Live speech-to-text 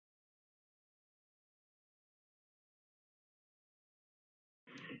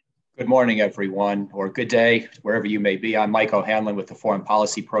Good morning, everyone, or good day, wherever you may be. I'm Mike O'Hanlon with the Foreign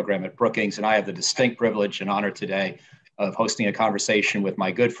Policy Program at Brookings, and I have the distinct privilege and honor today of hosting a conversation with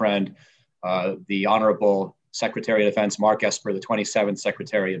my good friend, the Honorable Secretary of Defense Mark Esper, the 27th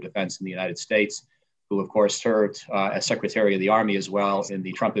Secretary of Defense in the United States, who, of course, served as Secretary of the Army as well in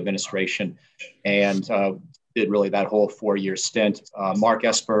the Trump administration and did really that whole 4-year stint. Mark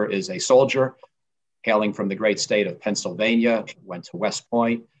Esper is a soldier hailing from the great state of Pennsylvania, went to West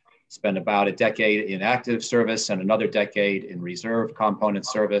Point, spent about a decade in active service and another decade in reserve component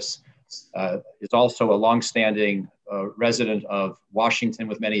service. Is also a longstanding resident of Washington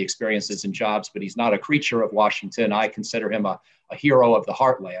with many experiences and jobs, but he's not a creature of Washington. I consider him a hero of the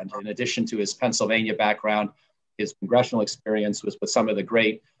heartland. In addition to his Pennsylvania background, his congressional experience was with some of the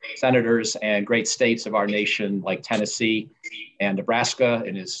great senators and great states of our nation, like Tennessee and Nebraska,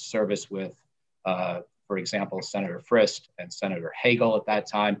 in his service with for example, Senator Frist and Senator Hagel at that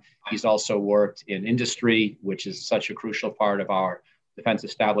time. He's also worked in industry, which is such a crucial part of our defense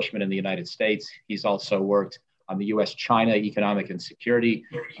establishment in the United States. He's also worked on the U.S.-China Economic and Security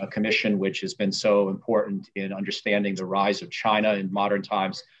Commission, which has been so important in understanding the rise of China in modern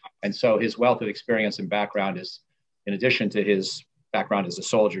times. And so his wealth of experience and background is, in addition to his background as a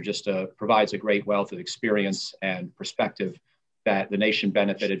soldier, just provides a great wealth of experience and perspective that the nation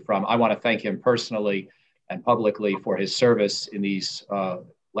benefited from. I want to thank him personally and publicly for his service in these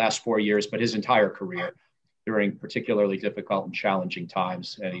last 4 years, but his entire career during particularly difficult and challenging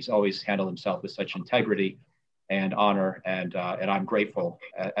times. And he's always handled himself with such integrity and honor, and I'm grateful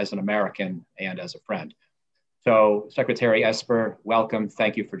as an American and as a friend. So Secretary Esper, welcome.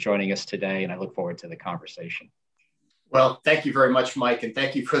 Thank you for joining us today, and I look forward to the conversation. Well, thank you very much, Mike, and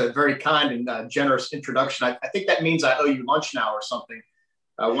thank you for the very kind and generous introduction. I think that means I owe you lunch now or something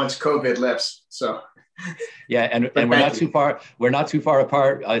once COVID lifts. So, yeah, and we're not too far. We're not too far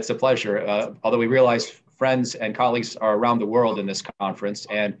apart. It's a pleasure. Although we realize friends and colleagues are around the world in this conference,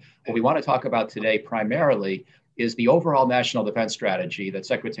 and what we want to talk about today primarily is the overall national defense strategy that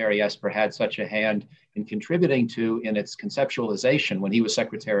Secretary Esper had such a hand in contributing to in its conceptualization when he was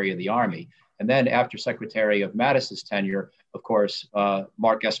Secretary of the Army. And then after Secretary of Mattis's tenure, of course,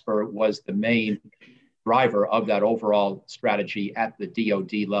 Mark Esper was the main driver of that overall strategy at the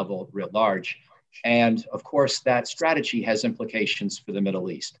DoD level writ large. And of course, that strategy has implications for the Middle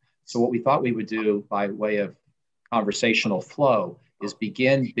East. So what we thought we would do by way of conversational flow is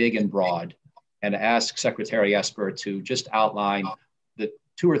begin big and broad and ask Secretary Esper to just outline the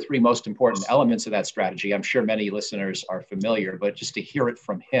 2 or 3 most important elements of that strategy. I'm sure many listeners are familiar, but just to hear it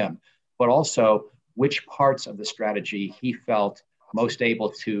from him, but also which parts of the strategy he felt most able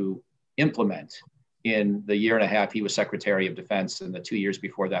to implement in the year and a half he was Secretary of Defense and the 2 years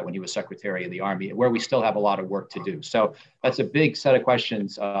before that when he was Secretary of the Army, where we still have a lot of work to do. So that's a big set of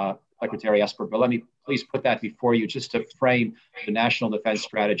questions, Secretary Esper, but let me please put that before you just to frame the national defense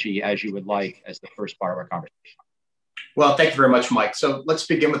strategy as you would like as the first part of our conversation. Well, thank you very much, Mike. So let's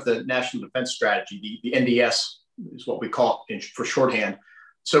begin with the national defense strategy. The NDS is what we call it for shorthand.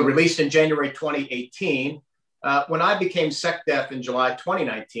 So released in January 2018, when I became SecDef in July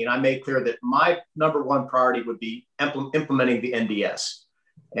 2019, I made clear that my number one priority would be implementing the NDS.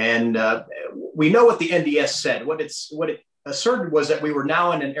 And we know what the NDS said. What it asserted was that we were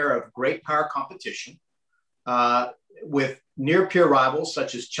now in an era of great power competition with near-peer rivals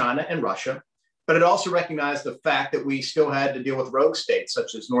such as China and Russia. But it also recognized the fact that we still had to deal with rogue states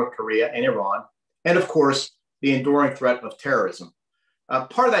such as North Korea and Iran, and of course, the enduring threat of terrorism.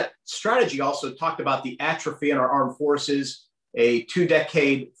 Part of that strategy also talked about the atrophy in our armed forces, a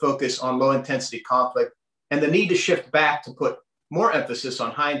 2-decade focus on low-intensity conflict, and the need to shift back to put more emphasis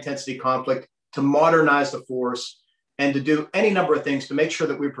on high-intensity conflict, to modernize the force, and to do any number of things to make sure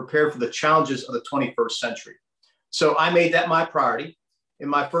that we're prepared for the challenges of the 21st century. So I made that my priority. In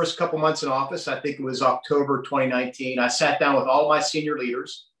my first couple months in office, I think it was October 2019, I sat down with all my senior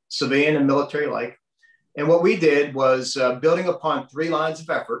leaders, civilian and military alike. And what we did was building upon 3 lines of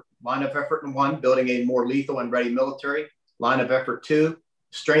effort. Line of effort 1, building a more lethal and ready military. Line of effort 2,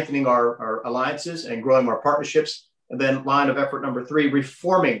 strengthening our alliances and growing our partnerships. And then line of effort number 3,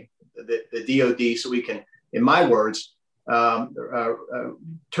 reforming the DoD so we can, in my words,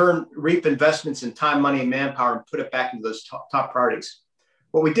 reap investments in time, money, and manpower and put it back into those top priorities.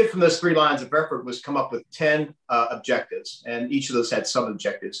 What we did from those 3 lines of effort was come up with 10 objectives, and each of those had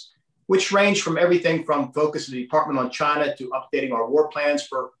sub-objectives, which range from everything from focus of the Department on China to updating our war plans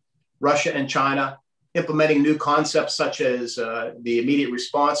for Russia and China, implementing new concepts such as the immediate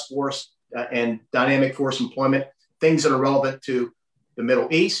response force and dynamic force employment, things that are relevant to the Middle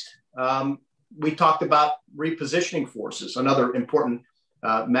East. We talked about repositioning forces, another important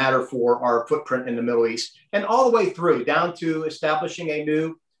matter for our footprint in the Middle East, and all the way through down to establishing a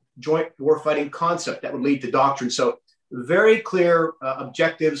new joint warfighting concept that would lead to doctrine. So very clear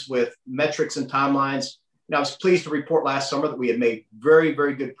objectives with metrics and timelines. And I was pleased to report last summer that we had made very,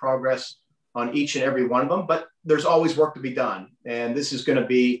 very good progress on each and every one of them, but there's always work to be done. And this is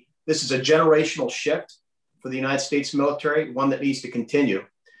a generational shift for the United States military, one that needs to continue.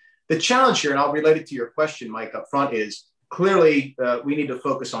 The challenge here, and I'll relate it to your question, Mike, up front, is clearly we need to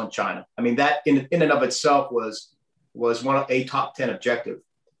focus on China. I mean, that in and of itself was a top 10 objective.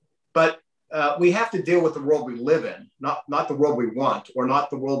 But we have to deal with the world we live in, not the world we want, or not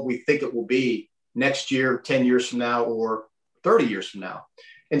the world we think it will be next year, 10 years from now, or 30 years from now.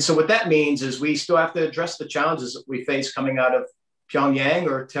 And so what that means is we still have to address the challenges that we face coming out of Pyongyang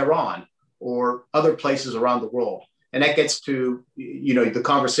or Tehran or other places around the world. And that gets to, the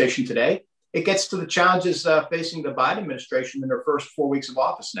conversation today. It gets to the challenges facing the Biden administration in their first 4 weeks of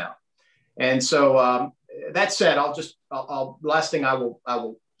office now. And so that said, last thing I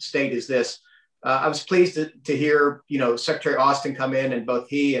will state is this. I was pleased to hear, Secretary Austin come in, and both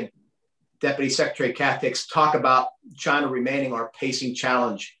he and Deputy Secretary Cathix talk about China remaining our pacing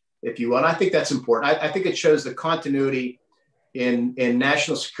challenge, if you will. And I think that's important. I think it shows the continuity in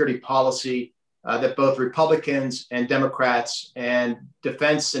national security policy that both Republicans and Democrats and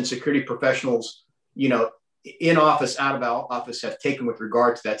defense and security professionals, in office, out of office, have taken with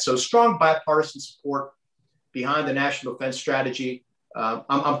regard to that. So strong bipartisan support behind the national defense strategy.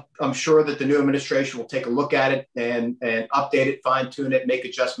 I'm sure that the new administration will take a look at it and update it, fine tune it, make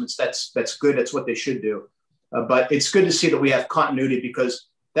adjustments. That's good. That's what they should do. But it's good to see that we have continuity, because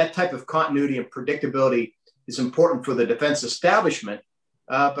that type of continuity and predictability is important for the defense establishment,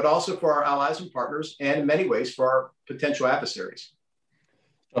 but also for our allies and partners, and in many ways for our potential adversaries.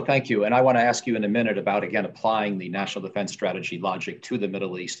 Well, thank you. And I want to ask you in a minute about, again, applying the national defense strategy logic to the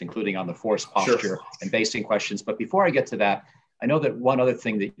Middle East, including on the force posture Sure. and basing questions. But before I get to that, I know that one other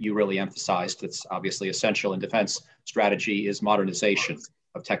thing that you really emphasized that's obviously essential in defense strategy is modernization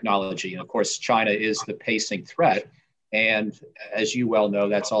of technology. And of course, China is the pacing threat. And as you well know,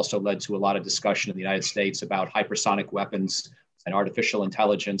 that's also led to a lot of discussion in the United States about hypersonic weapons and artificial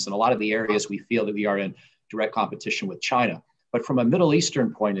intelligence, and a lot of the areas we feel that we are in direct competition with China. But from a Middle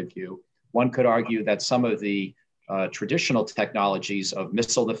Eastern point of view, one could argue that some of the traditional technologies of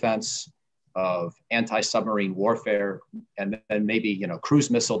missile defense, of anti-submarine warfare, and then maybe cruise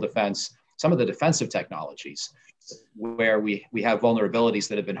missile defense, some of the defensive technologies where we have vulnerabilities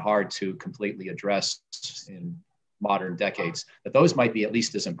that have been hard to completely address in modern decades, that those might be at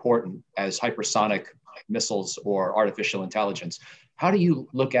least as important as hypersonic missiles or artificial intelligence. How do you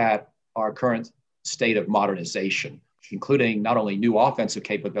look at our current state of modernization, including not only new offensive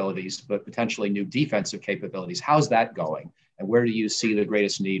capabilities, but potentially new defensive capabilities? How's that going? And where do you see the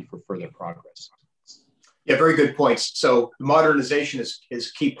greatest need for further progress? Yeah, very good points. So modernization is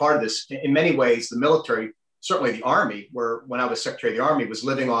a key part of this. In many ways, the military, certainly the Army, where when I was Secretary of the Army, was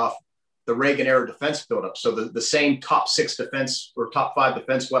living off the Reagan era defense buildup. So the same top 6 defense or top 5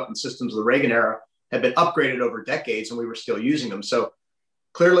 defense weapon systems of the Reagan era had been upgraded over decades, and we were still using them. So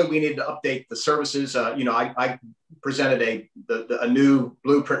clearly we needed to update the services. I presented a new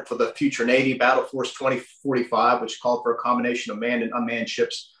blueprint for the future Navy, Battle Force 2045, which called for a combination of manned and unmanned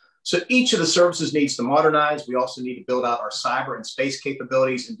ships. So each of the services needs to modernize. We also need to build out our cyber and space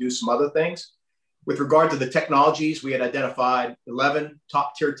capabilities and do some other things. With regard to the technologies, we had identified 11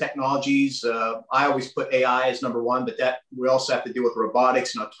 top tier technologies. I always put AI as number 1, but that we also have to deal with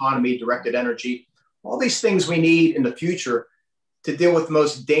robotics and autonomy, directed energy, all these things we need in the future to deal with the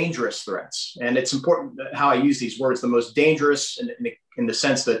most dangerous threats. And it's important how I use these words, the most dangerous in the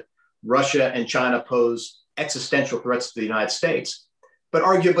sense that Russia and China pose existential threats to the United States. But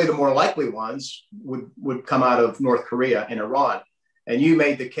arguably the more likely ones would come out of North Korea and Iran. And you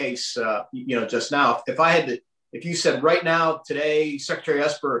made the case, just now. If you said right now, today, Secretary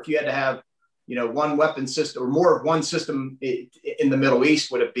Esper, if you had to have, one weapon system or more of one system in the Middle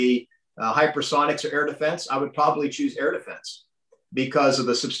East, would it be hypersonics or air defense? I would probably choose air defense, because of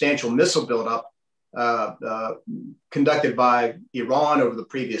the substantial missile buildup conducted by Iran over the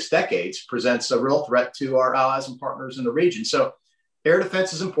previous decades presents a real threat to our allies and partners in the region. So air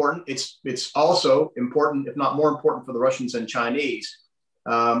defense is important. It's also important, if not more important, for the Russians and Chinese.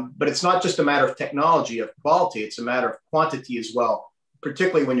 But it's not just a matter of technology, of quality. It's a matter of quantity as well,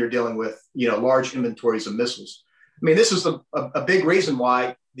 particularly when you're dealing with large inventories of missiles. I mean, this is a big reason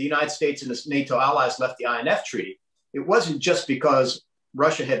why the United States and its NATO allies left the INF Treaty. It wasn't just because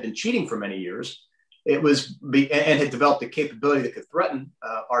Russia had been cheating for many years. It was and had developed a capability that could threaten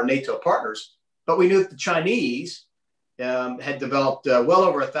our NATO partners. But we knew that the Chinese had developed well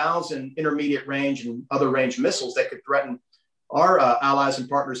over 1,000 intermediate range and other range missiles that could threaten our allies and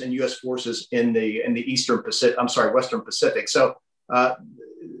partners and U.S. forces in the Western Pacific. So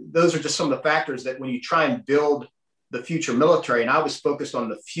those are just some of the factors that when you try and build the future military, and I was focused on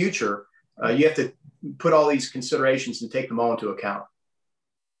the future, you have to put all these considerations and take them all into account.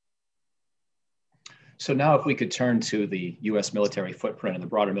 So now if we could turn to the U.S. military footprint in the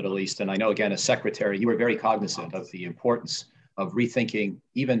broader Middle East, and I know, again, as secretary, you were very cognizant of the importance of rethinking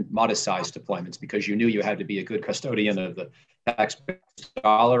even modest-sized deployments because you knew you had to be a good custodian of the taxpayer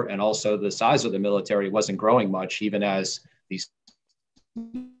dollar, and also the size of the military wasn't growing much, even as these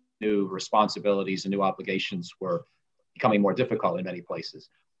new responsibilities and new obligations were becoming more difficult in many places.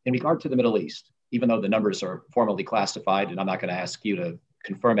 In regard to the Middle East, even though the numbers are formally classified, and I'm not going to ask you to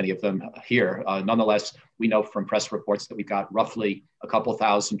confirm any of them here. Nonetheless, we know from press reports that we've got roughly a couple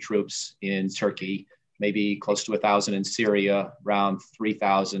thousand troops in Turkey, maybe close to 1,000 in Syria, around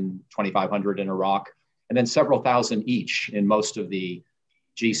 3,000, 2,500 in Iraq, and then several thousand each in most of the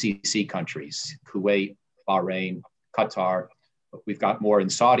GCC countries, Kuwait, Bahrain, Qatar. We've got more in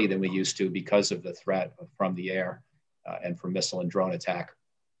Saudi than we used to because of the threat from the air and from missile and drone attack.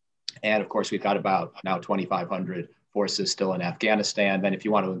 And of course, we've got about now 2,500 forces still in Afghanistan. Then if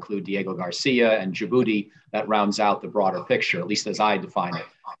you want to include Diego Garcia and Djibouti, that rounds out the broader picture, at least as I define it.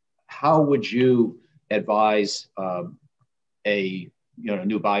 How would you advise a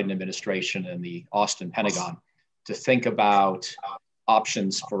new Biden administration and the Austin Pentagon to think about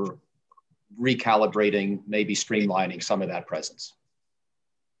options for recalibrating, maybe streamlining some of that presence?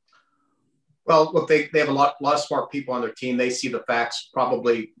 Well, look, they have a lot of smart people on their team. They see the facts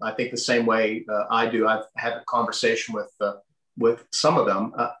probably, I think, the same way I do. I've had a conversation with some of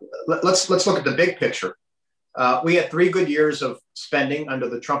them. Let's look at the big picture. We had 3 good years of spending under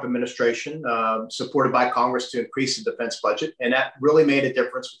the Trump administration, supported by Congress to increase the defense budget. And that really made a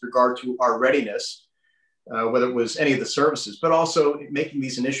difference with regard to our readiness, whether it was any of the services, but also making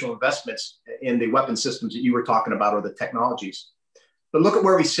these initial investments in the weapon systems that you were talking about or the technologies. But look at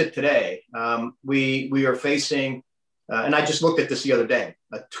where we sit today. We are facing, and I just looked at this the other day,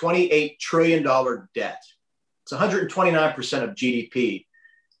 a $28 trillion debt. It's 129% of GDP.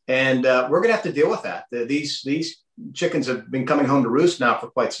 And we're going to have to deal with that. These chickens have been coming home to roost now for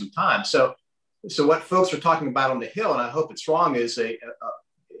quite some time. So what folks are talking about on the Hill, and I hope it's wrong, is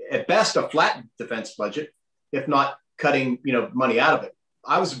at best a flat defense budget, if not cutting money out of it.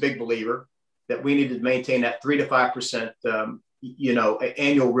 I was a big believer that we needed to maintain that 3 to 5%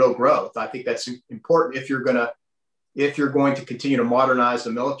 annual real growth. I think that's important if you're going to continue to modernize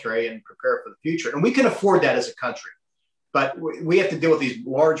the military and prepare for the future. And we can afford that as a country. But we have to deal with these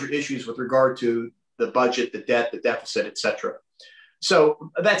larger issues with regard to the budget, the debt, the deficit, et cetera.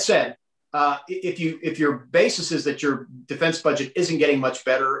 So that said, if your basis is that your defense budget isn't getting much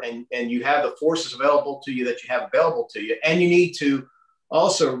better and you have the forces available to you that you have available to you, and you need to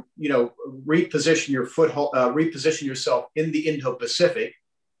also, reposition yourself in the Indo-Pacific,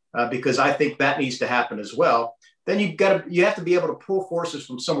 because I think that needs to happen as well. Then you have to be able to pull forces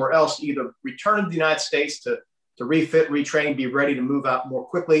from somewhere else, either return to the United States to refit, retrain, be ready to move out more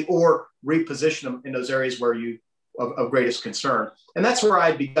quickly, or reposition them in those areas where of greatest concern. And that's where I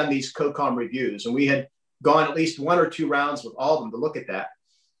had begun these COCOM reviews. And we had gone at least 1 or 2 rounds with all of them to look at that.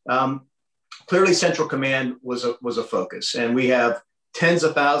 Clearly, Central Command was a focus, and we have tens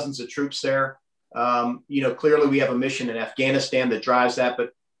of thousands of troops there. Clearly we have a mission in Afghanistan that drives that.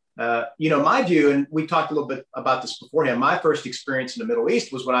 But, my view, and we talked a little bit about this beforehand, my first experience in the Middle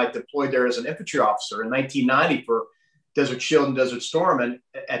East was when I deployed there as an infantry officer in 1990 for Desert Shield and Desert Storm. And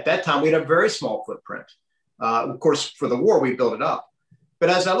at that time, we had a very small footprint. Of course, for the war, we built it up. But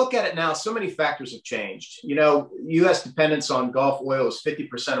as I look at it now, so many factors have changed. U.S. dependence on Gulf oil is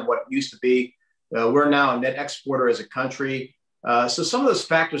 50% of what it used to be. We're now a net exporter as a country. So some of those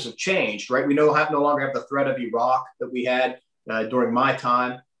factors have changed, right? We no longer have the threat of Iraq that we had during my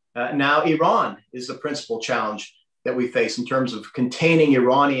time. Now Iran is the principal challenge that we face in terms of containing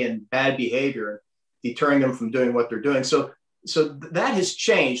Iranian bad behavior, deterring them from doing what they're doing. So that has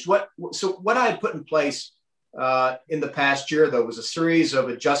changed. What I had put in place in the past year, though, was a series of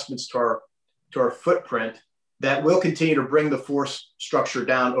adjustments to our footprint that will continue to bring the force structure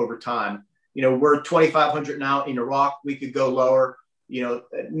down over time. We're 2,500 now in Iraq. We could go lower,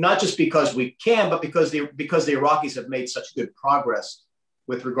 not just because we can, but because the Iraqis have made such good progress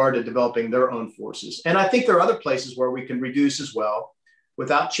with regard to developing their own forces. And I think there are other places where we can reduce as well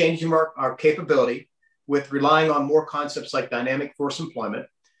without changing our capability, with relying on more concepts like dynamic force employment.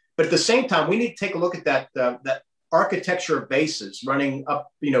 But at the same time, we need to take a look at that architecture of bases running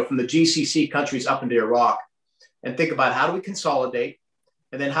up, from the GCC countries up into Iraq. and think about how do we consolidate,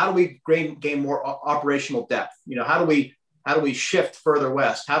 and then how do we gain more operational depth? How do we shift further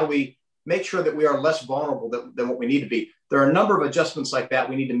west? How do we make sure that we are less vulnerable than what we need to be? There are a number of adjustments like that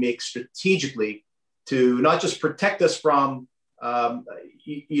we need to make strategically to not just protect us from,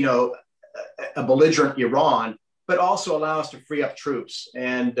 a belligerent Iran, but also allow us to free up troops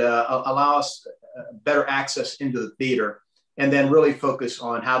and allow us better access into the theater, and then really focus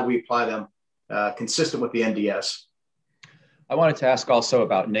on how do we apply them consistent with the NDS. I wanted to ask also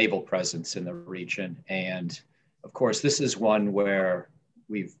about naval presence in the region. And of course, this is one where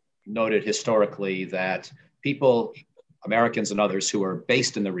we've noted historically that people, Americans and others who are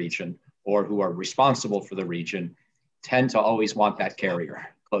based in the region or who are responsible for the region, tend to always want that carrier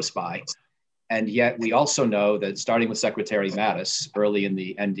close by. And yet we also know that starting with Secretary Mattis early in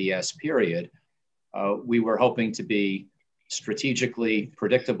the NDS period, we were hoping to be strategically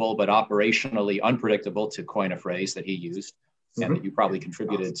predictable, but operationally unpredictable, to coin a phrase that he used and that you probably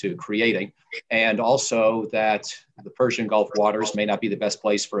contributed to creating. And also that the Persian Gulf waters may not be the best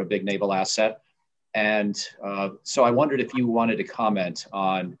place for a big naval asset. And so I wondered if you wanted to comment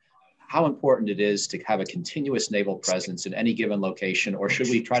on how important it is to have a continuous naval presence in any given location, or should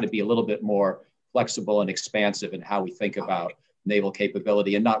we try to be a little bit more flexible and expansive in how we think about naval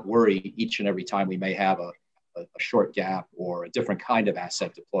capability and not worry each and every time we may have a short gap or a different kind of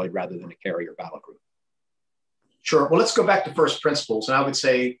asset deployed rather than a carrier battle group? Sure. Well, let's go back to first principles. And I would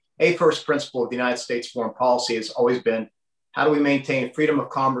say a first principle of the United States foreign policy has always been, how do we maintain freedom of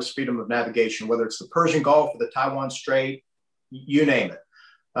commerce, freedom of navigation, whether it's the Persian Gulf or the Taiwan Strait, you name it.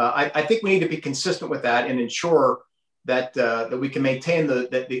 I think we need to be consistent with that and ensure that we can maintain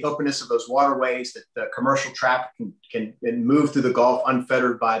the openness of those waterways, that commercial traffic can move through the Gulf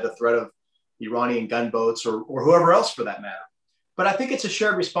unfettered by the threat of Iranian gunboats or whoever else for that matter. But I think it's a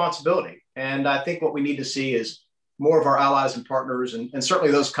shared responsibility. And I think what we need to see is more of our allies and partners, and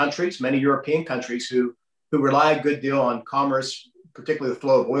certainly those countries, many European countries who rely a good deal on commerce, particularly the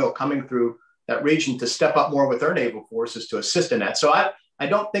flow of oil coming through that region, to step up more with their naval forces to assist in that. So I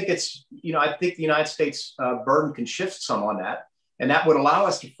don't think it's, I think the United States burden can shift some on that. And that would allow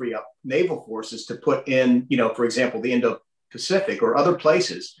us to free up naval forces to put in, for example, the Indo-Pacific or other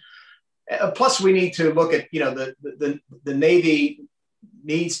places. Plus, we need to look at, the Navy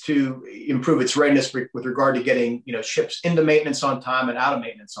needs to improve its readiness with regard to getting, ships into maintenance on time and out of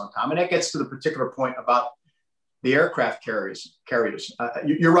maintenance on time. And that gets to the particular point about the aircraft carriers.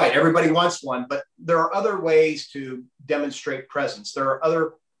 You're right, everybody wants one, but there are other ways to demonstrate presence. There are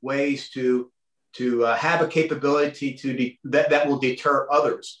other ways to have a capability that will deter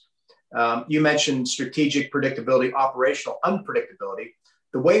others. You mentioned strategic predictability, operational unpredictability.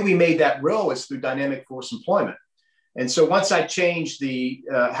 The way we made that real is through dynamic force employment. And so once I changed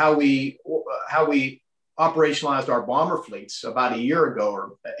how we operationalized our bomber fleets about a year ago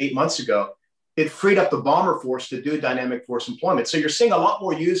or 8 months ago, it freed up the bomber force to do dynamic force employment. So you're seeing a lot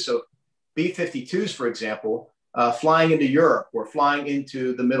more use of B-52s, for example, flying into Europe or flying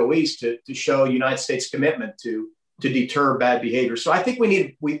into the Middle East to show United States commitment to deter bad behavior. So I think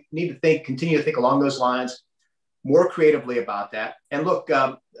we need to continue to think along those lines, more creatively about that. And look,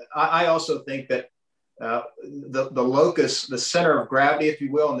 I also think that the locus, the center of gravity, if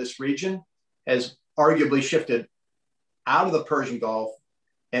you will, in this region has arguably shifted out of the Persian Gulf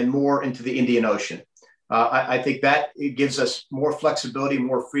and more into the Indian Ocean. I think that it gives us more flexibility,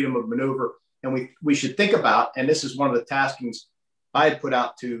 more freedom of maneuver. And we should think about, and this is one of the taskings I had put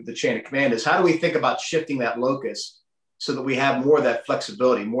out to the chain of command, is how do we think about shifting that locus so that we have more of that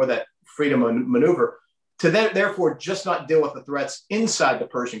flexibility, more of that freedom of maneuver, to therefore just not deal with the threats inside the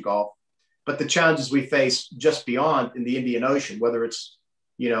Persian Gulf, but the challenges we face just beyond in the Indian Ocean, whether it's,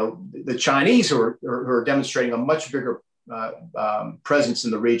 the Chinese who are demonstrating a much bigger presence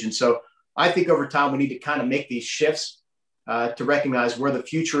in the region. So I think over time, we need to kind of make these shifts to recognize where the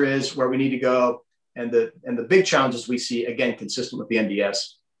future is, where we need to go, and the big challenges we see, again, consistent with the NDS.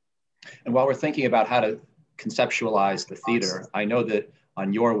 And while we're thinking about how to conceptualize the theater, I know that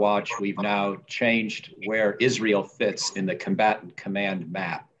on your watch, we've now changed where Israel fits in the combatant command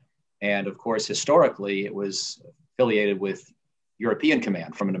map. And of course, historically, it was affiliated with European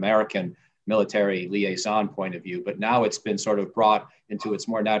command from an American military liaison point of view, but now it's been sort of brought into its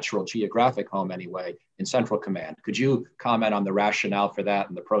more natural geographic home anyway in Central Command. Could you comment on the rationale for that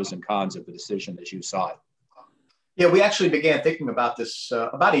and the pros and cons of the decision as you saw it? Yeah, we actually began thinking about this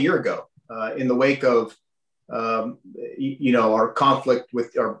about a year ago in the wake of our conflict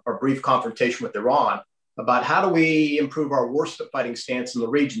with our brief confrontation with Iran about how do we improve our war fighting stance in the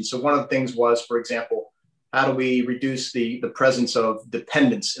region. So one of the things was, for example, how do we reduce the presence of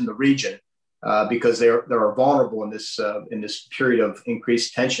dependence in the region? because they are vulnerable in this period of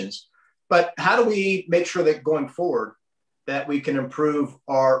increased tensions. But how do we make sure that going forward that we can improve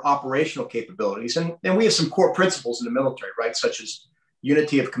our operational capabilities? And we have some core principles in the military, right, such as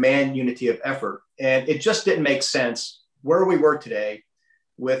unity of command, unity of effort. And it just didn't make sense where we were today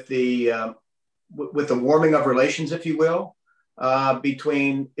with the warming of relations, if you will,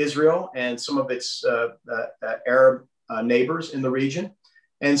 between Israel and some of its Arab neighbors in the region.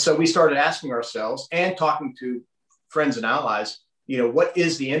 And so we started asking ourselves and talking to friends and allies, what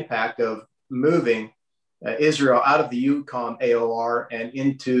is the impact of moving Israel out of the EUCOM AOR and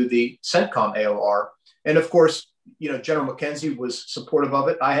into the CENTCOM AOR? And of course, General McKenzie was supportive of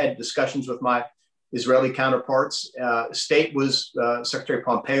it. I had discussions with my Israeli counterparts. Secretary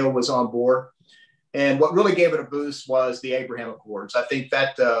Pompeo was on board. And what really gave it a boost was the Abraham Accords. I think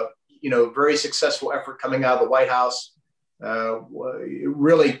that, very successful effort coming out of the White House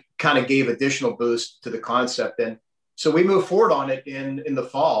really kind of gave additional boost to the concept. And so we moved forward on it in the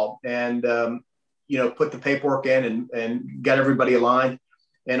fall and, put the paperwork in and got everybody aligned.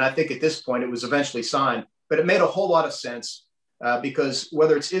 And I think at this point it was eventually signed, but it made a whole lot of sense because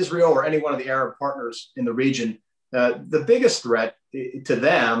whether it's Israel or any one of the Arab partners in the region, the biggest threat to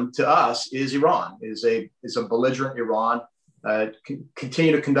them, to us, is Iran, is a belligerent Iran,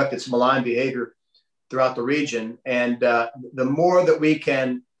 continue to conduct its malign behavior throughout the region. And the more that we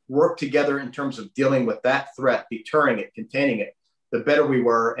can work together in terms of dealing with that threat, deterring it, containing it, the better we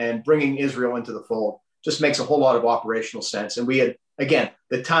were. And bringing Israel into the fold just makes a whole lot of operational sense. And we had, again,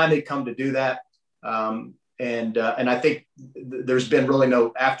 the time had come to do that. And I think there's been really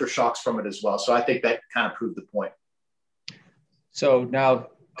no aftershocks from it as well. So I think that kind of proved the point. So now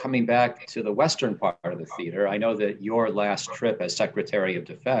coming back to the Western part of the theater, I know that your last trip as Secretary of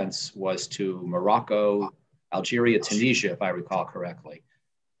Defense was to Morocco, Algeria, Tunisia, if I recall correctly.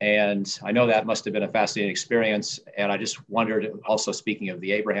 And I know that must have been a fascinating experience. And I just wondered, also speaking of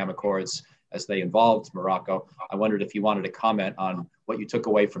the Abraham Accords, as they involved Morocco, I wondered if you wanted to comment on what you took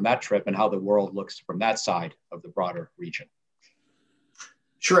away from that trip and how the world looks from that side of the broader region.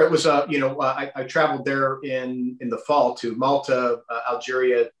 Sure. It was, I traveled there in the fall to Malta,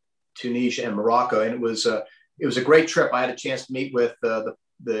 Algeria, Tunisia, and Morocco. And it was a great trip. I had a chance to meet with the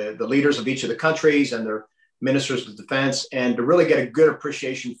leaders of each of the countries and their ministers of defense, and to really get a good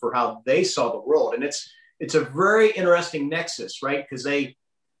appreciation for how they saw the world. And it's a very interesting nexus, right? Because they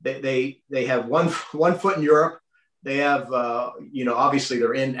have one foot in Europe. They have, obviously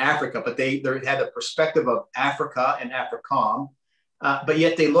they're in Africa, but they have the perspective of Africa and AFRICOM. But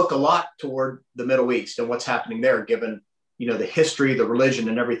yet they look a lot toward the Middle East and what's happening there, given, the history, the religion,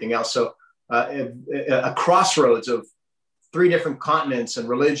 and everything else. So a crossroads of three different continents and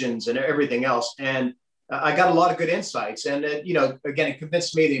religions and everything else. And I got a lot of good insights. And, again, it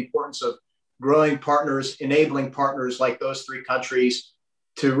convinced me the importance of growing partners, enabling partners like those three countries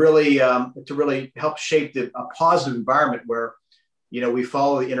to really help shape a positive environment where, we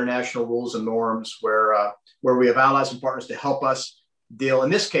follow the international rules and norms, where we have allies and partners to help us deal. In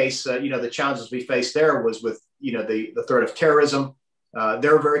this case, the challenges we faced there was with, the threat of terrorism.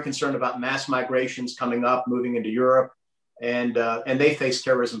 They're very concerned about mass migrations coming up, moving into Europe, and they face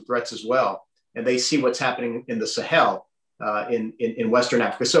terrorism threats as well. And they see what's happening in the Sahel in Western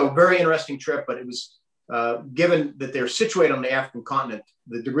Africa. So very interesting trip, but it was given that they're situated on the African continent,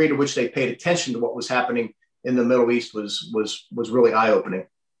 the degree to which they paid attention to what was happening in the Middle East was really eye-opening.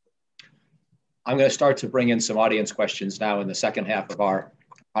 I'm going to start to bring in some audience questions now in the second half of our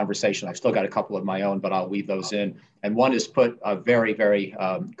conversation. I've still got a couple of my own, but I'll weave those in. And one is put very, very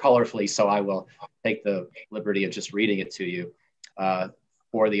colorfully, so I will take the liberty of just reading it to you.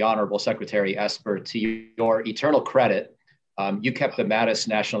 For the Honorable Secretary Esper, to your eternal credit, you kept the Mattis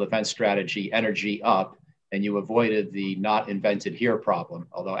National Defense Strategy energy up, and you avoided the not invented here problem,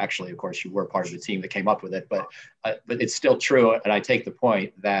 although actually, of course, you were part of the team that came up with it. But it's still true, and I take the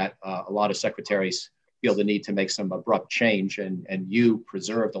point that a lot of secretaries feel the need to make some abrupt change, and you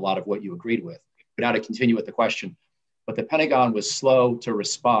preserved a lot of what you agreed with. But now to continue with the question, but the Pentagon was slow to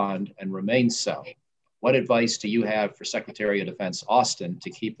respond and remains so. What advice do you have for Secretary of Defense Austin to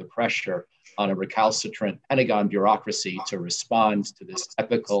keep the pressure on a recalcitrant Pentagon bureaucracy to respond to this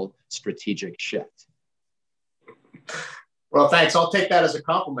typical strategic shift? Well, thanks. I'll take that as a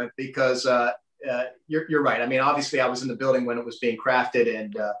compliment because you're right. I mean, obviously, I was in the building when it was being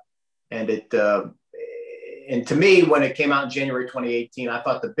crafted, and to me, when it came out in January 2018, I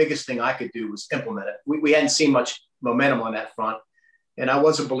thought the biggest thing I could do was implement it. We hadn't seen much momentum on that front. And I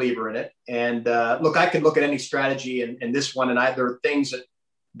was a believer in it. And look, I could look at any strategy and this one, and there are things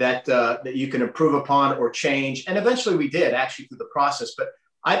that you can improve upon or change. And eventually we did actually through the process. But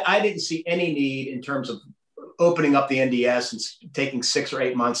I didn't see any need in terms of opening up the NDS and taking 6 or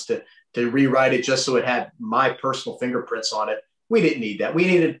 8 months to rewrite it just so it had my personal fingerprints on it. We didn't need that. We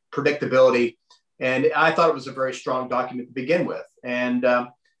needed predictability. And I thought it was a very strong document to begin with. And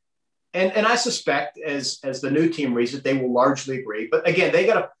I suspect as the new team reads it, they will largely agree. But again,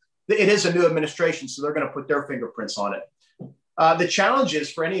 it is a new administration, so they're going to put their fingerprints on it. The challenge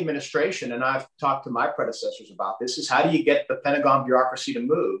is for any administration, and I've talked to my predecessors about this, is how do you get the Pentagon bureaucracy to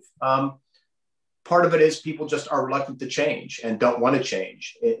move? Part of it is people just are reluctant to change and don't want to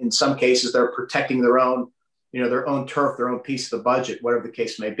change. In some cases, they're protecting their own turf, their own piece of the budget, whatever the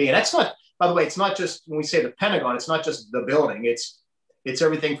case may be. And that's not, by the way, it's not just when we say the Pentagon, it's not just the building. It's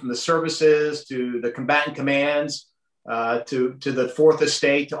everything from the services to the combatant commands, to the Fourth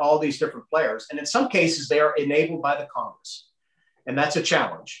Estate, to all these different players. And in some cases, they are enabled by the Congress. And that's a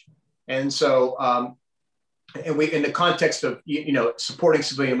challenge. And so, and we, in the context of, supporting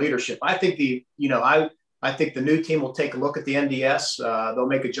civilian leadership, I think I think the new team will take a look at the NDS. They'll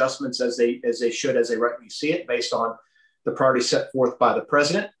make adjustments as they rightly see it based on the priorities set forth by the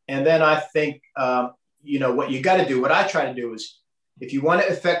president. And then I think, what you got to do, what I try to do is, if you want to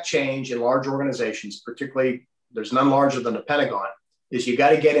affect change in large organizations, particularly there's none larger than the Pentagon, is you got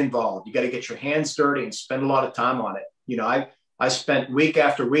to get involved. You got to get your hands dirty and spend a lot of time on it. I spent week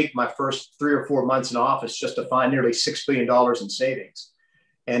after week, my first 3 or 4 months in office, just to find nearly $6 billion in savings.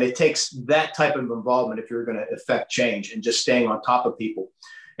 And it takes that type of involvement if you're going to affect change and just staying on top of people.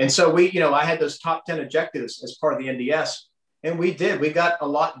 And so I had those top 10 objectives as part of the NDS, and we got a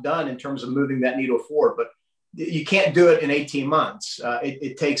lot done in terms of moving that needle forward, but you can't do it in 18 months.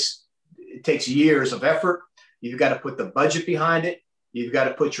 It takes years of effort. You've got to put the budget behind it. You've got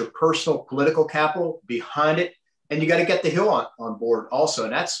to put your personal political capital behind it. And you got to get the Hill on board also.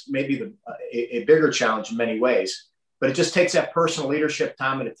 And that's maybe a bigger challenge in many ways. But it just takes that personal leadership,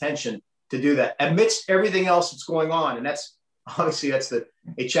 time, and attention to do that amidst everything else that's going on. And that's obviously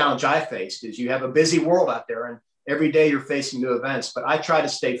a challenge I faced, is you have a busy world out there and every day you're facing new events. But I try to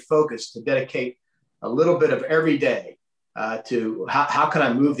stay focused, to dedicate a little bit of every day to how can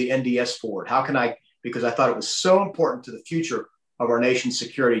I move the NDS forward? Because I thought it was so important to the future of our nation's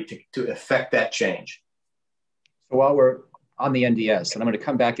security to effect that change. So while we're on the NDS, and I'm going to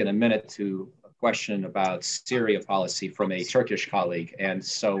come back in a minute to a question about Syria policy from a Turkish colleague, and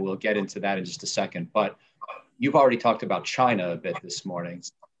so we'll get into that in just a second. But you've already talked about China a bit this morning,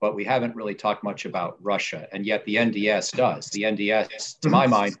 but we haven't really talked much about Russia, and yet the NDS does. The NDS, to my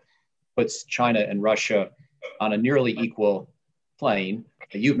mind, puts China and Russia on a nearly equal plane.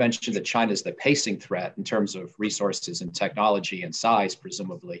 You've mentioned that China is the pacing threat in terms of resources and technology and size,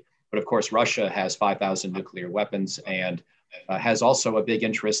 presumably. But of course, Russia has 5,000 nuclear weapons and has also a big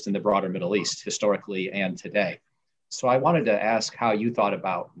interest in the broader Middle East, historically and today. So I wanted to ask how you thought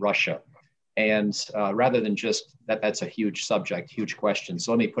about Russia. And rather than just that's a huge subject, huge question.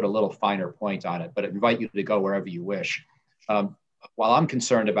 So let me put a little finer point on it, but I invite you to go wherever you wish. While I'm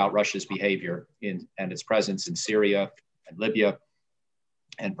concerned about Russia's behavior and its presence in Syria and Libya,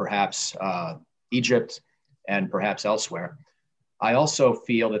 and perhaps Egypt, and perhaps elsewhere, I also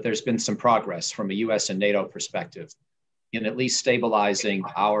feel that there's been some progress from a US and NATO perspective in at least stabilizing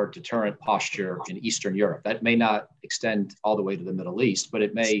our deterrent posture in Eastern Europe. That may not extend all the way to the Middle East, but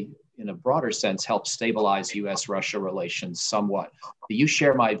it may, in a broader sense, help stabilize US-Russia relations somewhat. Do you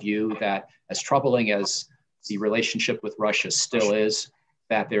share my view that, as troubling as the relationship with Russia still is,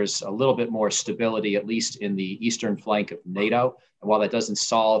 that there's a little bit more stability, at least in the eastern flank of NATO? And while that doesn't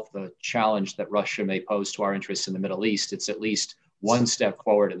solve the challenge that Russia may pose to our interests in the Middle East, it's at least one step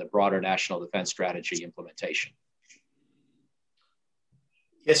forward in the broader national defense strategy implementation.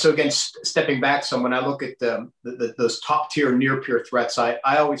 Yeah, so again, stepping back some, when I look at those top tier, near peer threats, I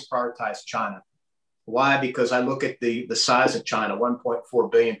always prioritize China. Why? Because I look at the size of China,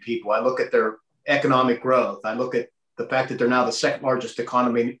 1.4 billion people. I look at their economic growth. I look at the fact that they're now the second largest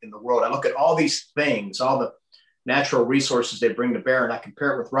economy in the world. I look at all these things, all the natural resources they bring to bear, and I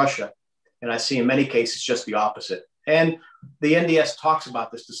compare it with Russia, and I see in many cases just the opposite. And the NDS talks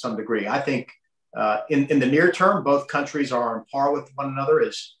about this to some degree. I think in the near term, both countries are on par with one another.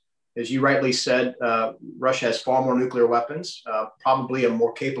 As you rightly said, Russia has far more nuclear weapons, probably a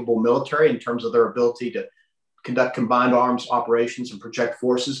more capable military in terms of their ability to conduct combined arms operations and project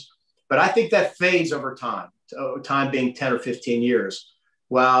forces. But I think that fades over time, time being 10 or 15 years,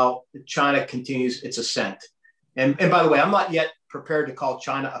 while China continues its ascent. And by the way, I'm not yet prepared to call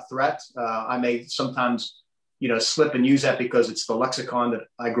China a threat. I may sometimes slip and use that because it's the lexicon that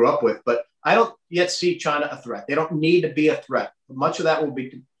I grew up with, but I don't yet see China a threat. They don't need to be a threat. Much of that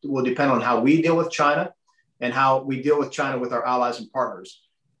will depend on how we deal with China and how we deal with China with our allies and partners.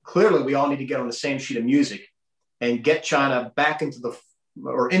 clearly we all need to get on the same sheet of music and get China back into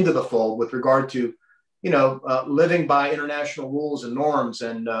the fold with regard to, living by international rules and norms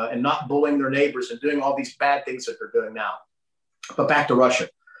and not bullying their neighbors and doing all these bad things that they're doing now. But back to Russia.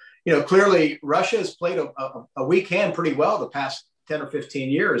 Clearly Russia has played a weak hand pretty well the past 10 or 15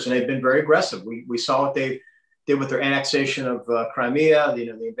 years, and they've been very aggressive. We saw what they did with their annexation of Crimea, the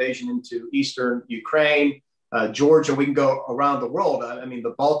invasion into eastern Ukraine, Georgia. We can go around the world. I mean,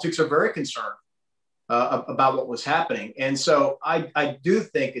 the Baltics are very concerned about what was happening. And so I do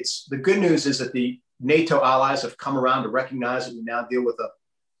think the good news is that the NATO allies have come around to recognize that we now deal with a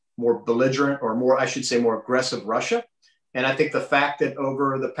more belligerent, or more, I should say, more aggressive Russia. And I think the fact that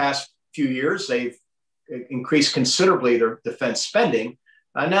over the past few years, they've increased considerably their defense spending.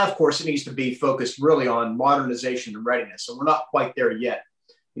 Now, of course, it needs to be focused really on modernization and readiness. So we're not quite there yet.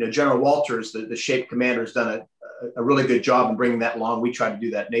 General Walters, the SHAPE commander, has done a really good job in bringing that along. We tried to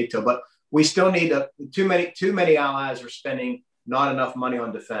do that in NATO, but we still need too many allies are spending not enough money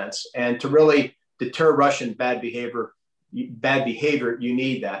on defense. And to really deter Russian bad behavior, you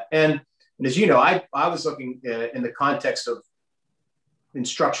need that. And as you know, I was looking in the context of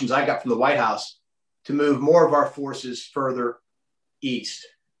instructions I got from the White House to move more of our forces further east,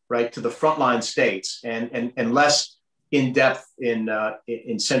 right, to the frontline states, and less in depth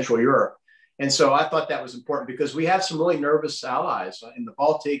in Central Europe. And so I thought that was important because we have some really nervous allies in the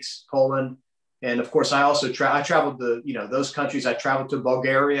Baltics, Poland, and of course I also I traveled to those countries. I traveled to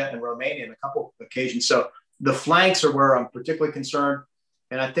Bulgaria and Romania on a couple of occasions. So the flanks are where I'm particularly concerned.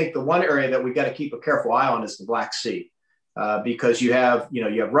 And I think the one area that we got to keep a careful eye on is the Black Sea, because you have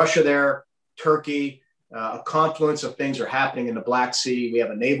Russia there, Turkey, a confluence of things are happening in the Black Sea. We have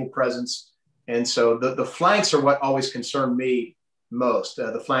a naval presence. And so the flanks are what always concern me most.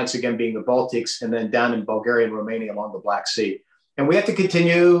 The flanks, again, being the Baltics, and then down in Bulgaria and Romania along the Black Sea. And we have to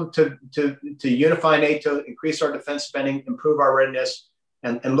continue to unify NATO, increase our defense spending, improve our readiness,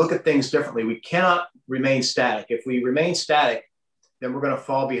 and look at things differently. We cannot remain static. If we remain static, then we're going to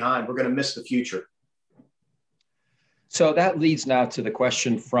fall behind. We're going to miss the future. So that leads now to the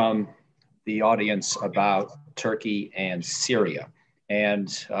question from the audience about Turkey and Syria. And,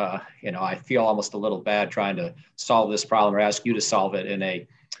 I feel almost a little bad trying to solve this problem or ask you to solve it in a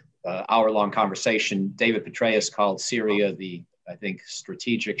hour-long conversation. David Petraeus called Syria the, I think,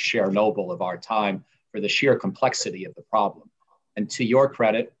 strategic Chernobyl of our time for the sheer complexity of the problem. And to your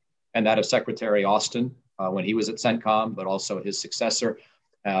credit, and that of Secretary Austin, when he was at CENTCOM, but also his successor,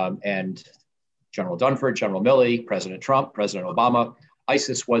 and General Dunford, General Milley, President Trump, President Obama,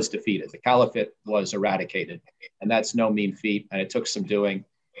 ISIS was defeated. The caliphate was eradicated. And that's no mean feat. And it took some doing.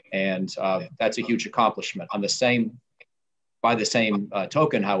 And that's a huge accomplishment. By the same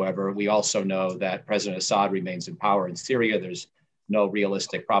token, however, we also know that President Assad remains in power in Syria. There's no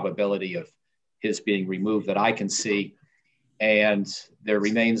realistic probability of his being removed that I can see. And there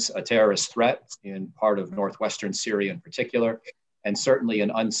remains a terrorist threat in part of northwestern Syria in particular, and certainly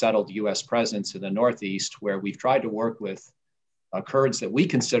an unsettled U.S. presence in the Northeast, where we've tried to work with Kurds that we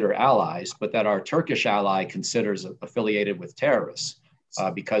consider allies, but that our Turkish ally considers affiliated with terrorists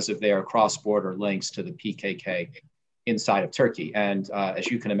because of their cross-border links to the PKK inside of Turkey. And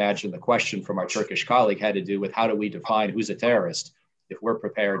as you can imagine, the question from our Turkish colleague had to do with how do we define who's a terrorist if we're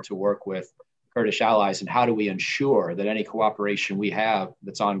prepared to work with Kurdish allies, and how do we ensure that any cooperation we have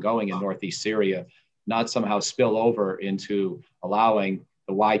that's ongoing in Northeast Syria not somehow spill over into allowing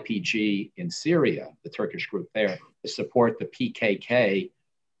the YPG in Syria, the Turkish group there, to support the PKK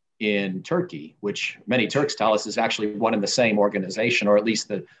in Turkey, which many Turks tell us is actually one and the same organization, or at least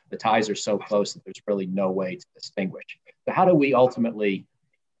the ties are so close that there's really no way to distinguish. So how do we ultimately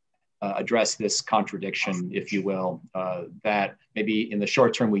address this contradiction, if you will, that maybe in the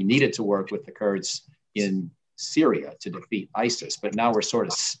short term we needed to work with the Kurds in Syria to defeat ISIS, but now we're sort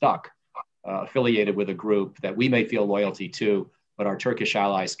of stuck affiliated with a group that we may feel loyalty to, but our Turkish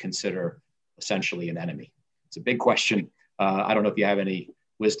allies consider essentially an enemy? It's a big question. I don't know if you have any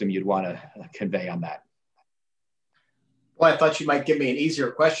wisdom you'd want to convey on that. Well, I thought you might give me an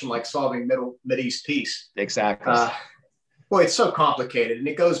easier question like solving Mideast peace. Exactly. Boy, it's so complicated, and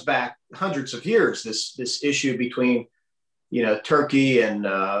it goes back hundreds of years, this issue between, Turkey and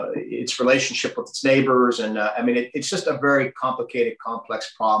its relationship with its neighbors. And it's just a very complicated,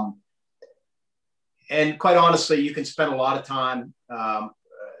 complex problem. And quite honestly, you can spend a lot of time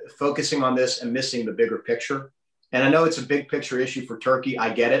focusing on this and missing the bigger picture. And I know it's a big picture issue for Turkey.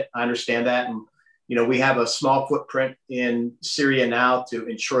 I get it. I understand that. And, we have a small footprint in Syria now to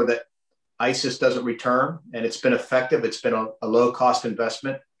ensure that ISIS doesn't return, and it's been effective. It's been a low-cost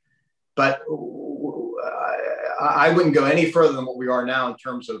investment. But I wouldn't go any further than what we are now in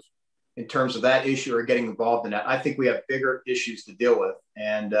terms of that issue or getting involved in that. I think we have bigger issues to deal with,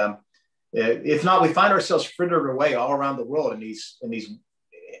 and if not, we find ourselves frittered away all around the world in these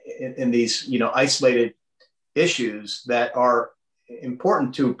isolated issues that are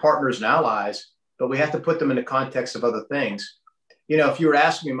important to partners and allies, but we have to put them in the context of other things. If you were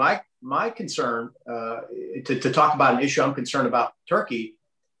asking me my concern to talk about an issue I'm concerned about Turkey,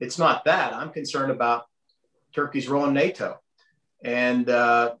 it's not that. I'm concerned about Turkey's role in NATO, and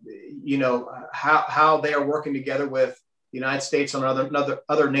how they are working together with the United States and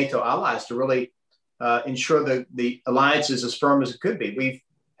other NATO allies to really ensure that the alliance is as firm as it could be. We've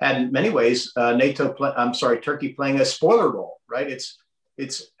had in many ways Turkey playing a spoiler role, right?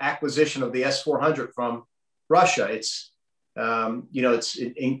 It's acquisition of the S-400 from Russia. It's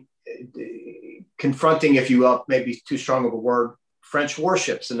confronting, if you will, maybe too strong of a word, French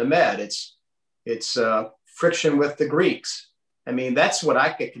warships in the Med. It's friction with the Greeks. I mean, that's what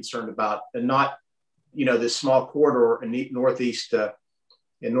I get concerned about, and not, this small corridor in northeast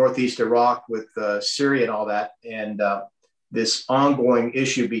Iraq with Syria and all that, and this ongoing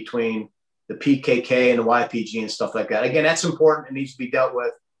issue between the PKK and the YPG and stuff like that. Again, that's important and needs to be dealt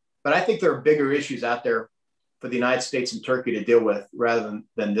with, but I think there are bigger issues out there for the United States and Turkey to deal with rather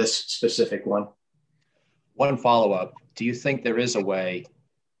than this specific one. One follow-up: do you think there is a way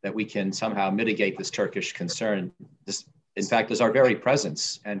that we can somehow mitigate this Turkish concern? In fact, does our very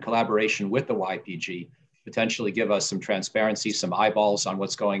presence and collaboration with the YPG potentially give us some transparency, some eyeballs on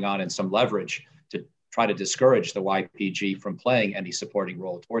what's going on, and some leverage to try to discourage the YPG from playing any supporting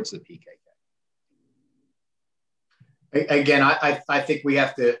role towards the PKK? Again, I think we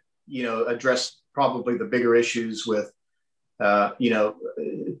have to, address probably the bigger issues with,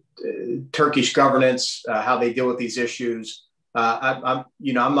 Turkish governance, how they deal with these issues. I'm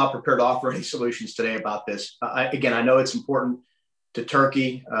not prepared to offer any solutions today about this. I know it's important to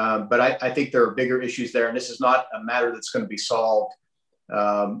Turkey, but I think there are bigger issues there, and this is not a matter that's going to be solved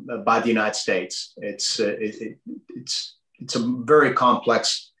by the United States. It's a very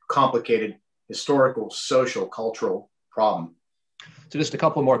complex, complicated, historical, social, cultural problem. So just a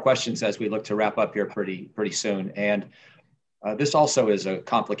couple more questions as we look to wrap up here pretty soon. And this also is a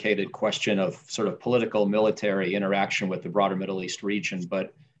complicated question of sort of political military interaction with the broader Middle East region.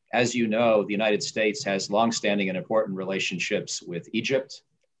 But as you know, the United States has longstanding and important relationships with Egypt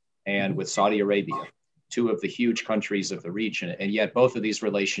and with Saudi Arabia, two of the huge countries of the region. And yet both of these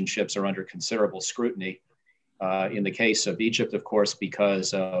relationships are under considerable scrutiny. In the case of Egypt, of course,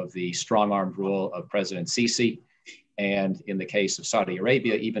 because of the strong-armed rule of President Sisi. And in the case of Saudi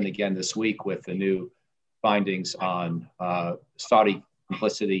Arabia, even again this week with the new findings on Saudi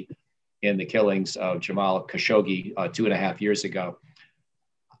complicity in the killings of Jamal Khashoggi 2.5 years ago.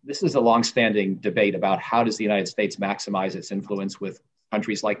 This is a longstanding debate about how does the United States maximize its influence with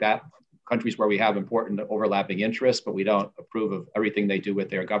countries like that, countries where we have important overlapping interests, but we don't approve of everything they do with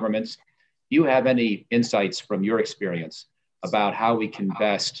their governments. Do you have any insights from your experience about how we can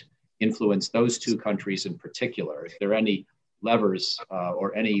best influence those two countries in particular? If there are any levers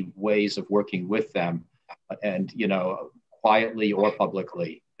or any ways of working with them and, quietly or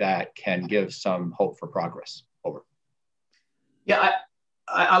publicly that can give some hope for progress? Over. Yeah,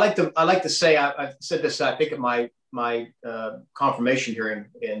 I like to say, I've said this, I think at my confirmation hearing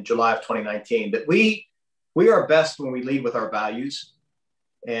in July of 2019, that we are best when we lead with our values,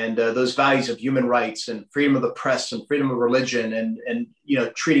 and those values of human rights and freedom of the press and freedom of religion and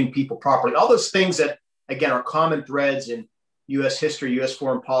treating people properly. All those things that, again, are common threads in U.S. history, U.S.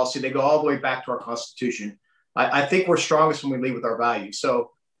 foreign policy. They go all the way back to our Constitution. I think we're strongest when we lead with our values. So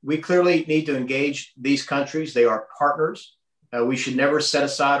we clearly need to engage these countries. They are partners. We should never set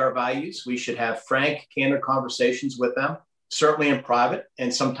aside our values. We should have frank, candid conversations with them, certainly in private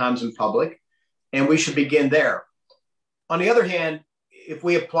and sometimes in public. And we should begin there. On the other hand, if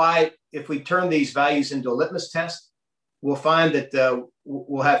we turn these values into a litmus test, we'll find that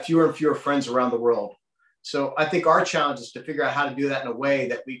we'll have fewer and fewer friends around the world. So I think our challenge is to figure out how to do that in a way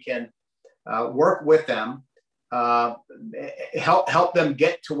that we can work with them, help them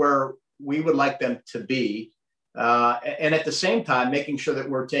get to where we would like them to be, and at the same time, making sure that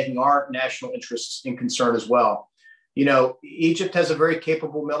we're taking our national interests in concern as well. Egypt has a very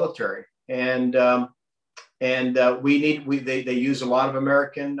capable military, and they use a lot of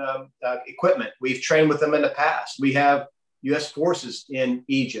American equipment. We've trained with them in the past. We have U.S. forces in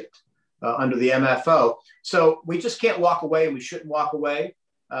Egypt under the MFO. So we just can't walk away, and we shouldn't walk away.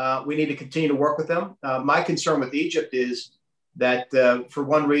 We need to continue to work with them. My concern with Egypt is that for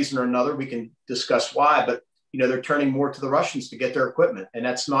one reason or another, we can discuss why, but they're turning more to the Russians to get their equipment, and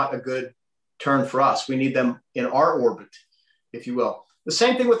that's not a good turn for us. We need them in our orbit, if you will. The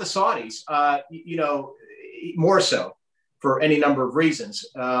same thing with the Saudis, more so for any number of reasons.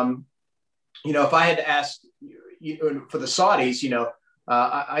 If I had to ask for the Saudis,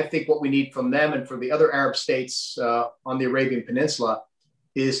 I think what we need from them and from the other Arab states on the Arabian Peninsula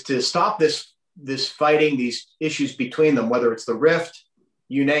is to stop this fighting, these issues between them, whether it's the rift,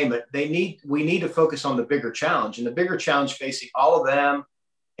 you name it. We need to focus on the bigger challenge, and the bigger challenge facing all of them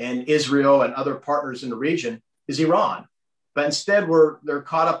and Israel and other partners in the region is Iran. But instead, they're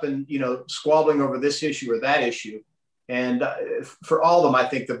caught up in squabbling over this issue or that issue. And for all of them, I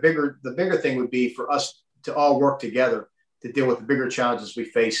think the bigger thing would be for us to all work together to deal with the bigger challenges we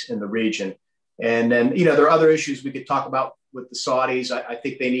face in the region. And then, there are other issues we could talk about with the Saudis. I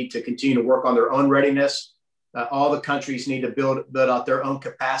think they need to continue to work on their own readiness. All the countries need to build out their own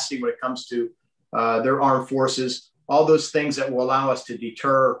capacity when it comes to their armed forces, all those things that will allow us to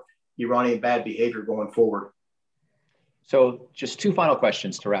deter Iranian bad behavior going forward. So just two final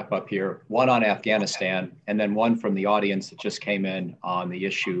questions to wrap up here, one on Afghanistan, and then one from the audience that just came in on the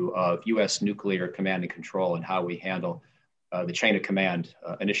issue of U.S. nuclear command and control and how we handle the chain of command,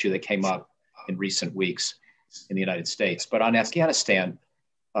 an issue that came up in recent weeks in the United States. But on Afghanistan,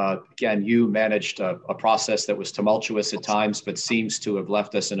 again, you managed a process that was tumultuous at times, but seems to have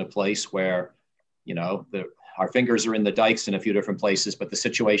left us in a place where, our fingers are in the dikes in a few different places, but the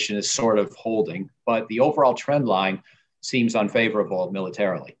situation is sort of holding. But the overall trend line seems unfavorable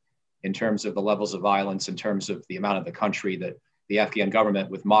militarily in terms of the levels of violence, in terms of the amount of the country that the Afghan government,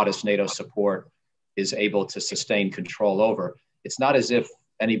 with modest NATO support, is able to sustain control over. It's not as if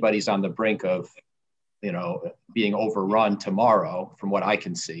anybody's on the brink of, being overrun tomorrow, from what I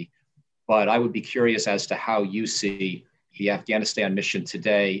can see. But I would be curious as to how you see the Afghanistan mission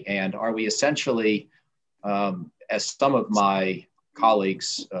today. And are we essentially, as some of my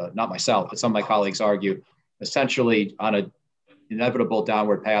colleagues, not myself, but some of my colleagues argue, essentially on an inevitable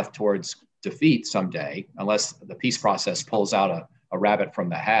downward path towards defeat someday, unless the peace process pulls out a rabbit from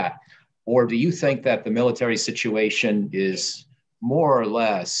the hat? Or do you think that the military situation is more or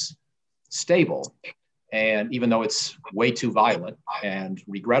less stable? And even though it's way too violent and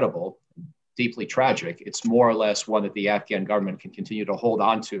regrettable, deeply tragic, it's more or less one that the Afghan government can continue to hold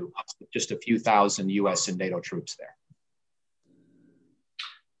on to with just a few thousand US and NATO troops there?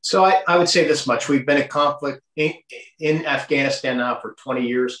 So I would say this much. We've been in conflict in Afghanistan now for 20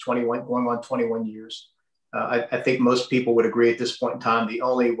 years, 21 years. I think most people would agree at this point in time, the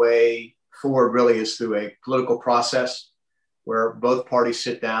only way forward really is through a political process where both parties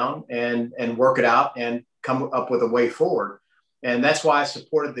sit down and work it out and come up with a way forward. And that's why I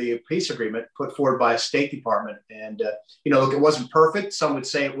supported the peace agreement put forward by a State Department. And, look, it wasn't perfect. Some would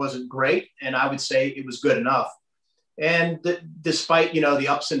say it wasn't great. And I would say it was good enough. And despite, the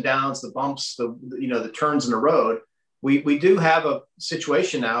ups and downs, the bumps, the turns in the road, we do have a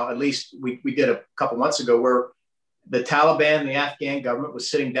situation now, at least we did a couple months ago, where the Taliban and the Afghan government was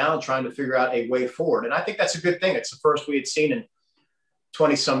sitting down trying to figure out a way forward. And I think that's a good thing. It's the first we had seen in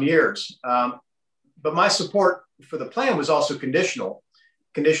 20 some years. But my support for the plan was also conditional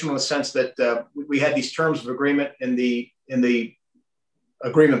in the sense that we had these terms of agreement in the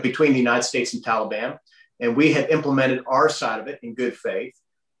agreement between the United States and Taliban. And we had implemented our side of it in good faith.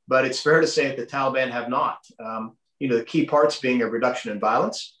 But it's fair to say that the Taliban have not. The key parts being a reduction in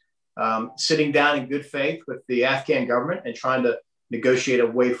violence, sitting down in good faith with the Afghan government and trying to negotiate a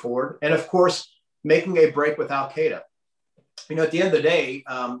way forward. And of course, making a break with Al-Qaeda. At the end of the day,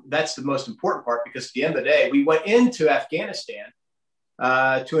 that's the most important part, because at the end of the day, we went into Afghanistan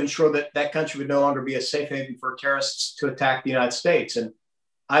to ensure that that country would no longer be a safe haven for terrorists to attack the United States. And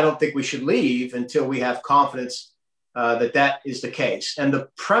I don't think we should leave until we have confidence that that is the case. And the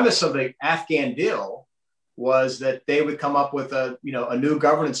premise of the Afghan deal was that they would come up with a new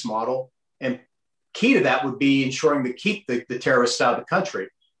governance model, and key to that would be ensuring to keep the terrorists out of the country,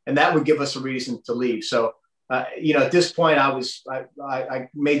 and that would give us a reason to leave. So, at this point, I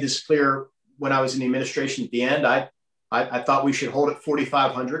made this clear when I was in the administration. At the end, I thought we should hold it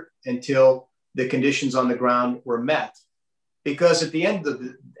 4,500 until the conditions on the ground were met. Because at the end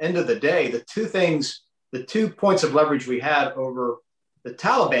of the day, the 2 points of leverage we had over the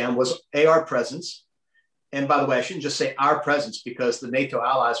Taliban was our presence. And by the way, I shouldn't just say our presence, because the NATO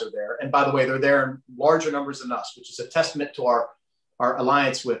allies are there. And by the way, they're there in larger numbers than us, which is a testament to our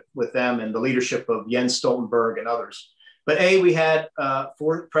alliance with them and the leadership of Jens Stoltenberg and others. But A, we had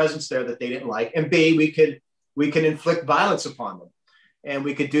presence there that they didn't like. And B, we could inflict violence upon them. And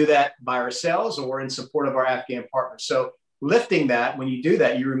we could do that by ourselves or in support of our Afghan partners. So lifting that, when you do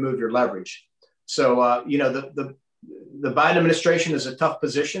that, you remove your leverage. So, the Biden administration is a tough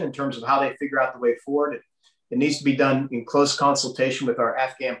position in terms of how they figure out the way forward. It needs to be done in close consultation with our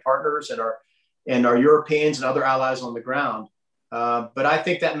Afghan partners and our Europeans and other allies on the ground. But I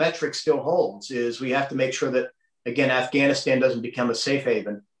think that metric still holds, is we have to make sure that, again, Afghanistan doesn't become a safe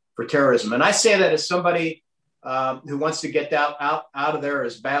haven for terrorism. And I say that as somebody who wants to get out of there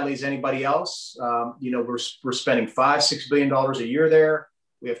as badly as anybody else. We're spending $5-6 billion a year there.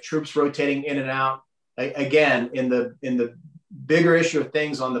 We have troops rotating in and out. Again, in the bigger issue of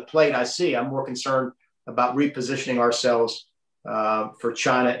things on the plate, I'm more concerned about repositioning ourselves for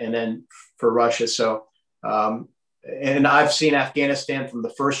China and then for Russia. So, and I've seen Afghanistan from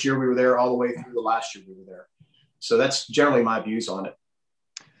the first year we were there all the way through the last year we were there. So that's generally my views on it.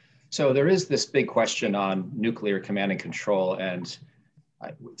 So there is this big question on nuclear command and control, and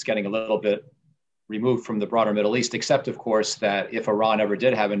it's getting a little bit removed from the broader Middle East, except, of course, that if Iran ever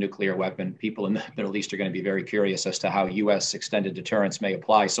did have a nuclear weapon, people in the Middle East are going to be very curious as to how U.S. extended deterrence may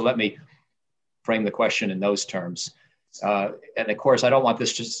apply. So let me frame the question in those terms. And of course, I don't want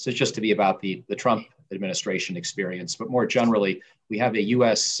this just to be about the Trump administration experience, but more generally, we have a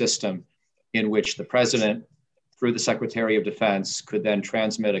U.S. system in which the president, through the Secretary of Defense, could then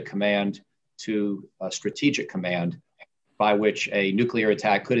transmit a command to a strategic command by which a nuclear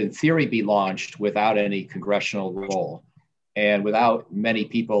attack could, in theory, be launched without any congressional role and without many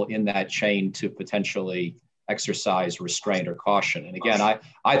people in that chain to potentially exercise restraint or caution. And again,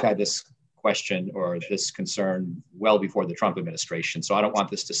 I've had this question or this concern well before the Trump administration, so I don't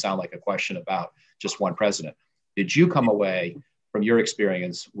want this to sound like a question about just one president. Did you come away from your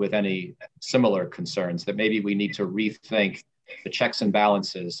experience with any similar concerns that maybe we need to rethink the checks and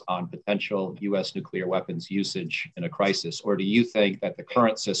balances on potential U.S. nuclear weapons usage in a crisis? Or do you think that the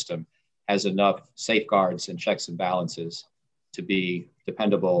current system has enough safeguards and checks and balances to be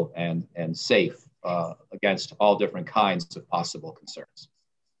dependable and safe against all different kinds of possible concerns?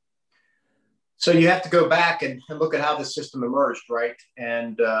 So you have to go back and look at how the system emerged, right?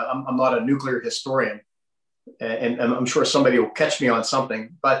 And I'm not a nuclear historian, and I'm sure somebody will catch me on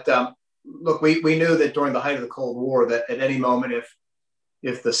something. But look, we knew that during the height of the Cold War that at any moment,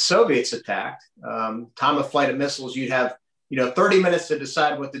 if the Soviets attacked, time of flight of missiles, you'd have 30 minutes to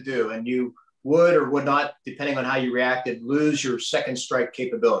decide what to do, and you would or would not, depending on how you reacted, lose your second strike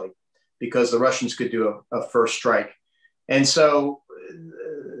capability because the Russians could do a first strike. And so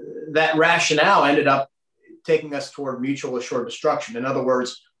that rationale ended up taking us toward mutual assured destruction. In other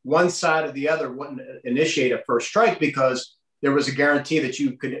words, one side or the other wouldn't initiate a first strike because there was a guarantee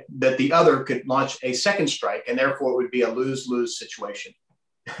that the other could launch a second strike, and therefore it would be a lose-lose situation.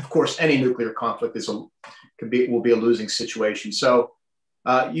 Of course, any nuclear conflict will be a losing situation. So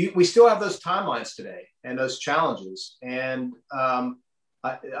we still have those timelines today and those challenges. And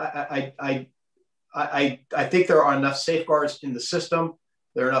I think there are enough safeguards in the system.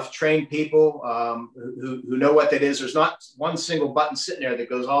 There are enough trained people who know what that is. There's not one single button sitting there that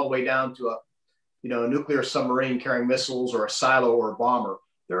goes all the way down to a nuclear submarine carrying missiles or a silo or a bomber.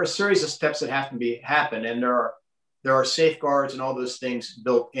 There are a series of steps that have to happen, and there are safeguards and all those things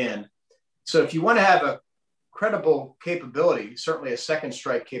built in. So if you want to have a credible capability, certainly a second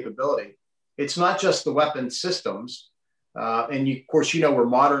strike capability, it's not just the weapon systems. And of course, we're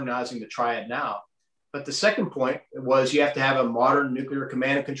modernizing the triad now. But the second point was you have to have a modern nuclear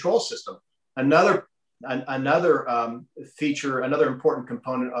command and control system. Another feature, another important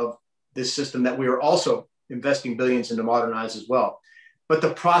component of this system that we are also investing billions in to modernize as well. But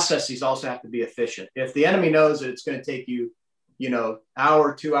the processes also have to be efficient. If the enemy knows that it's going to take you,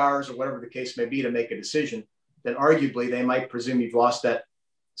 hour, 2 hours, or whatever the case may be to make a decision, then arguably they might presume you've lost that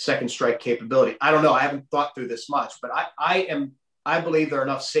second strike capability. I don't know. I haven't thought through this much, but I believe there are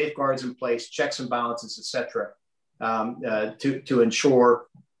enough safeguards in place, checks and balances, et cetera, to ensure,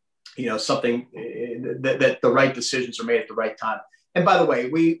 something that the right decisions are made at the right time. And by the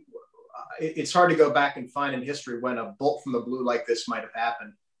way, it's hard to go back and find in history when a bolt from the blue like this might have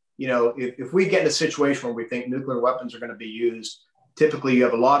happened. If we get in a situation where we think nuclear weapons are going to be used, typically you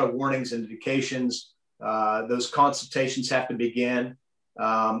have a lot of warnings and indications. Those consultations have to begin,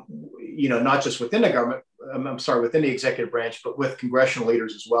 not just within the government, within the executive branch, but with congressional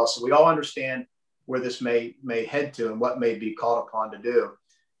leaders as well. So we all understand where this may head to and what may be called upon to do.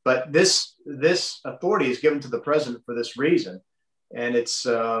 But this authority is given to the president for this reason, and it's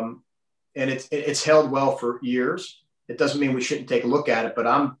held well for years. It doesn't mean we shouldn't take a look at it, but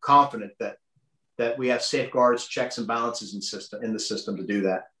I'm confident that we have safeguards, checks, and balances in the system to do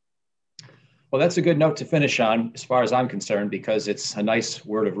that. Well, that's a good note to finish on, as far as I'm concerned, because it's a nice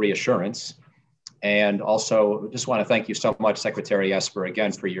word of reassurance. And also just want to thank you so much, Secretary Esper,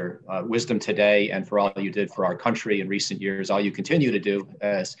 again, for your wisdom today and for all you did for our country in recent years, all you continue to do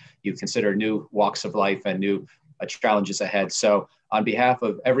as you consider new walks of life and new challenges ahead. So on behalf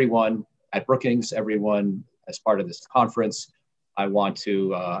of everyone at Brookings, everyone as part of this conference, I want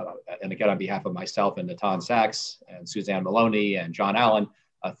to, and again, on behalf of myself and Natan Sachs and Suzanne Maloney and John Allen,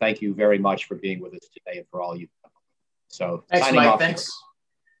 thank you very much for being with us today and for all you've done. So thanks, signing Mike. off. Thanks.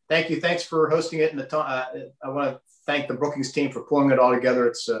 Thank you. Thanks for hosting it. And I want to thank the Brookings team for pulling it all together.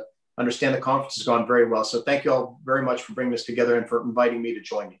 It's understand the conference has gone very well. So thank you all very much for bringing this together and for inviting me to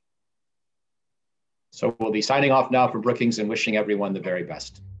join me. So we'll be signing off now from Brookings and wishing everyone the very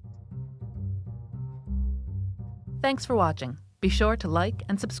best. Thanks for watching. Be sure to like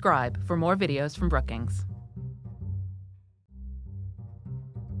and subscribe for more videos from Brookings.